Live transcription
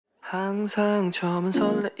항상 처음은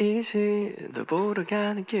설레이지 널 보러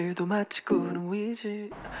가는 길도 마치 구름 위지.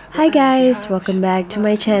 Hi guys, welcome back to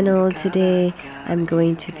my channel. Today I'm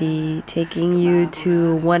going to be taking you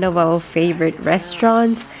to one of our favorite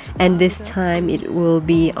restaurants, and this time it will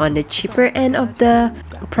be on the cheaper end of the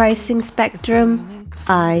pricing spectrum.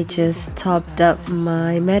 I just topped up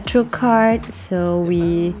my Metro card, so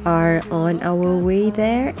we are on our way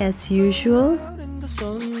there as usual.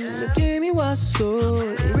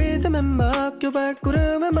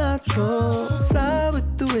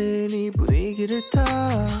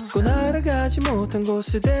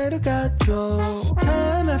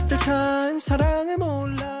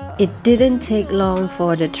 It didn't take long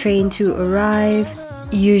for the train to arrive.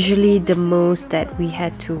 Usually the most that we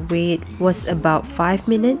had to wait was about 5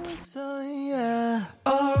 minutes.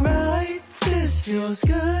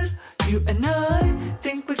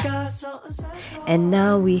 And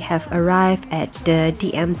now we have arrived at the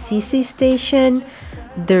DMCC station.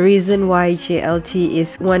 The reason why JLT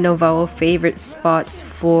is one of our favorite spots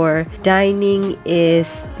for dining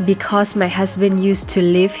is because my husband used to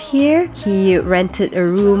live here. He rented a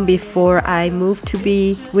room before I moved to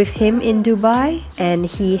be with him in Dubai, and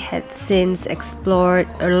he had since explored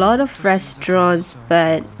a lot of restaurants,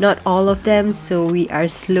 but not all of them, so we are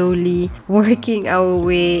slowly working our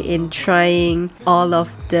way in trying all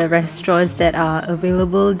of the restaurants that are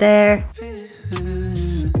available there.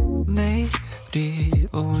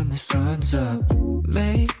 When the sun's up,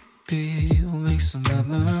 maybe we'll make some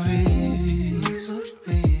memories.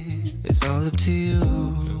 It's all up to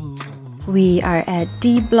you. We are at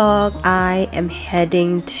D block. I am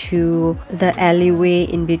heading to the alleyway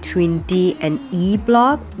in between D and E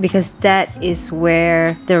block because that is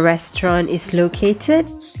where the restaurant is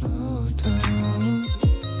located. Slow down.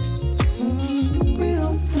 We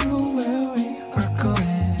don't know where we are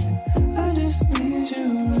going. I just need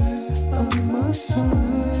you right on my side.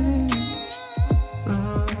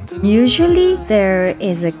 Usually there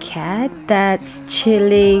is a cat that's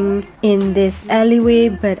chilling in this alleyway,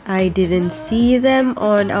 but I didn't see them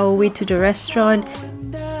on our way to the restaurant.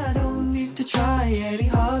 I don't need to try any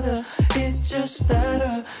harder. It's just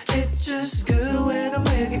better. It's just good when I'm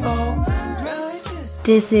with you. Alright.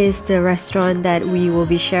 This is the restaurant that we will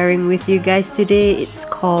be sharing with you guys today. It's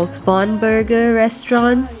called Bon Burger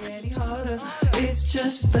Restaurants. It's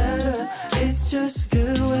just better. It's just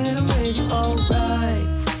good when I'm with you. Alright.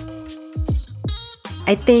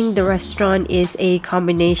 I think the restaurant is a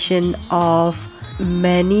combination of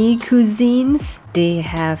many cuisines. They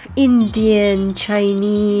have Indian,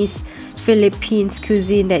 Chinese, Philippines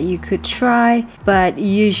cuisine that you could try, but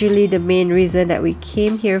usually the main reason that we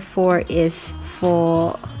came here for is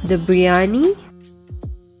for the biryani.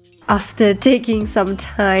 After taking some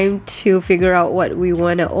time to figure out what we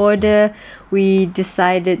want to order, we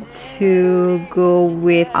decided to go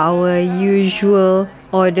with our usual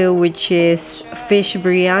order, which is fish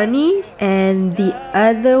biryani, and the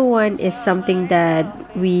other one is something that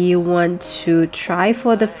we want to try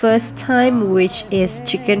for the first time, which is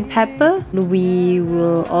chicken pepper. We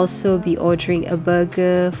will also be ordering a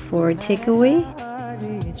burger for takeaway.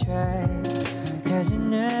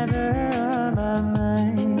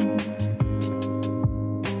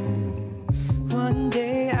 One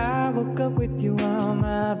day I woke up with you on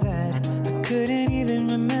my bed. I couldn't even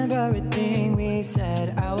remember everything we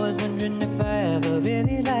said. I was wondering if I ever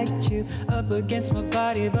really liked you up against my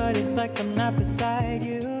body, but it's like I'm not beside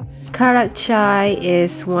you. Karak chai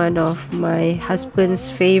is one of my husband's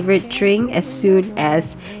favorite drink. As soon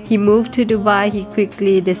as he moved to Dubai, he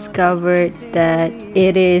quickly discovered that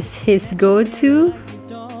it is his go-to.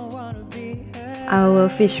 Our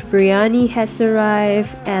fish biryani has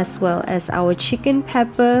arrived, as well as our chicken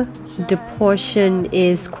pepper. The portion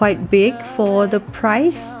is quite big for the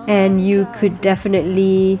price, and you could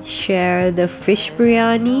definitely share the fish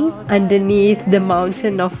biryani. Underneath the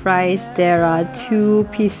mountain of rice, there are 2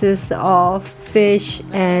 pieces of fish,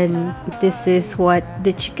 and this is what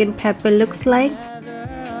the chicken pepper looks like.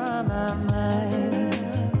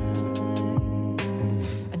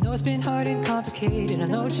 It's been hard and complicated. I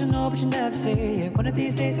know what you know, but you never say it. One of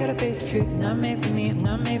these days, gotta face the truth. Not made for me, I'm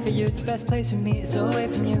not made for you. The best place for me is away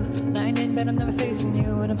from you. Lying in bed, I'm never facing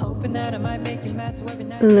you, and I'm hoping that I might make you mad. So every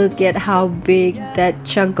night. Look at how big that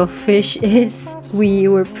chunk of fish is. We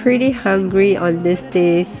were pretty hungry on this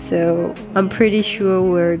day, so I'm pretty sure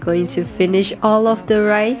we're going to finish all of the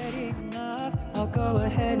rice. I'll go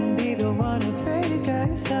ahead and be the one who pray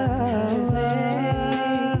guys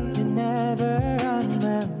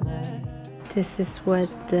This is what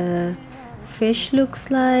the fish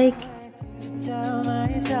looks like. Tell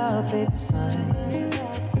myself it's fine,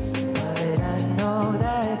 but I know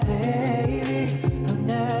that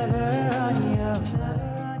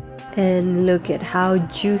And look at how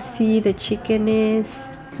juicy the chicken is.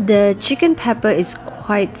 The chicken pepper is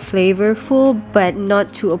quite flavorful, but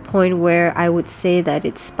not to a point where I would say that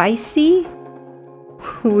it's spicy.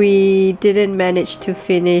 We didn't manage to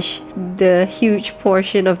finish the huge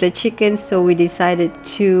portion of the chicken, so we decided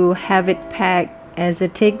to have it packed as a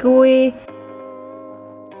takeaway.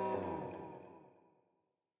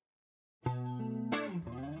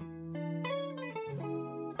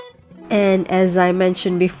 And as I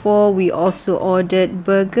mentioned before, we also ordered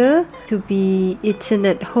burger to be eaten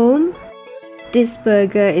at home. This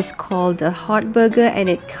burger is called a hot burger, and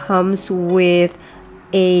it comes with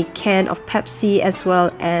a can of Pepsi as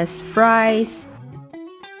well as fries.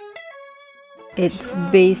 It's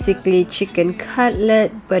basically chicken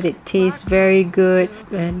cutlet, but it tastes very good.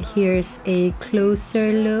 And here's a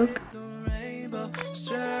closer look.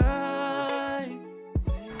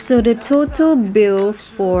 So the total bill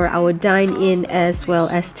for our dine-in as well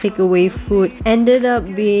as takeaway food ended up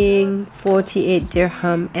being 48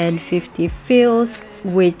 dirham and 50 fils,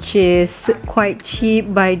 which is quite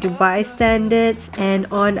cheap by Dubai standards. And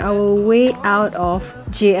on our way out of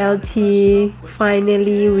JLT,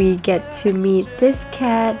 finally we get to meet this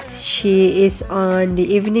cat. She is on the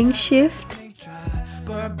evening shift.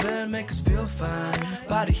 Make us feel fine.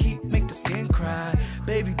 Body heat make the skin cry.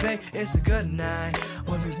 Baby, babe, it's a good night.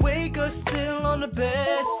 When we wake up still on the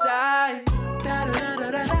bedside.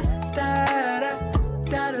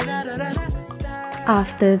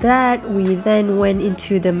 After that, we then went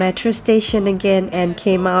into the metro station again and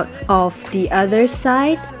came out of the other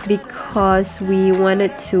side because we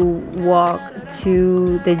wanted to walk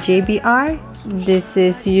to the JBR. This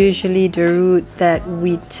is usually the route that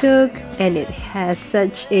we took, and it has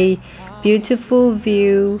such a beautiful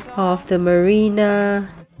view of the marina.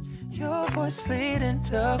 Your voice leading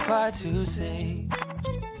the choir to sing.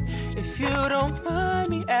 If you don't mind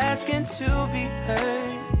me asking to be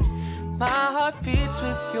heard, my heart beats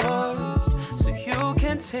with yours, so you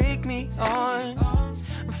can take me on.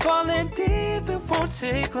 I'm falling deep, it won't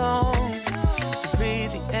take long. So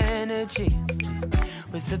breathe the energy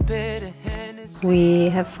with a bit of Hennessy. We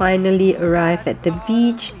have finally arrived at the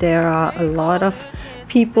beach. There are a lot of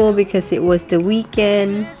people because it was the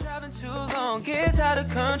weekend. Gets out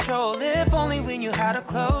of control. If only we knew how to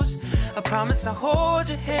close. I promise I'll hold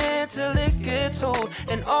your hand till it gets old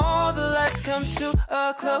and all the lights come to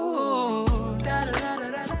a close.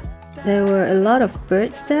 There were a lot of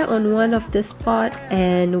birds there on one of the spots,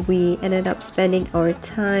 and we ended up spending our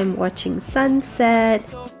time watching sunset.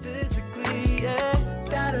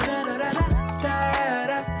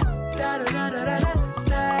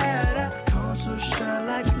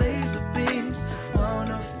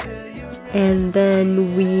 And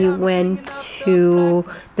then we went to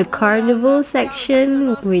the carnival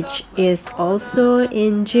section, which is also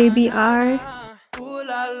in JBR.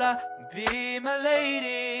 Be my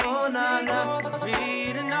lady, oh na na,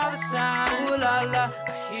 reading all the signs, oh la la,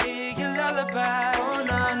 I hear your lullaby, oh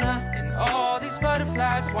na na, and all these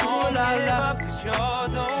butterflies won't give up, 'cause you're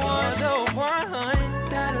the one, the one.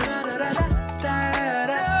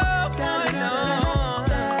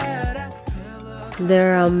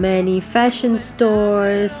 There are many fashion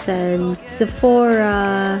stores and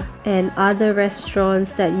Sephora and other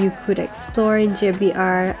restaurants that you could explore in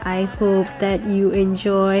JBR. I hope that you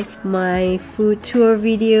enjoy my food tour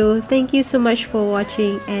video. Thank you so much for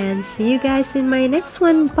watching, and see you guys in my next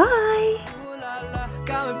one. Bye!